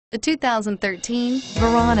The 2013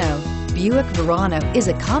 Verano. Buick Verano is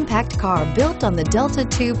a compact car built on the Delta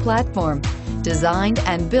II platform, designed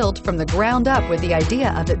and built from the ground up with the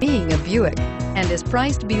idea of it being a Buick, and is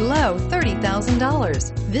priced below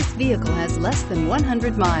 $30,000. This vehicle has less than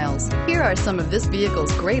 100 miles. Here are some of this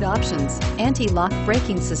vehicle's great options: anti-lock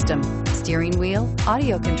braking system, steering wheel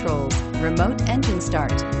audio controls, remote engine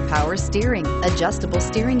start, power steering, adjustable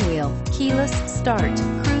steering wheel, keyless start,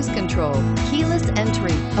 cruise control, keyless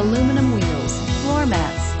entry, aluminum wheels, floor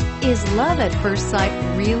mats. Is love at first sight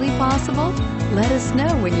really possible? Let us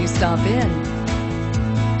know when you stop in.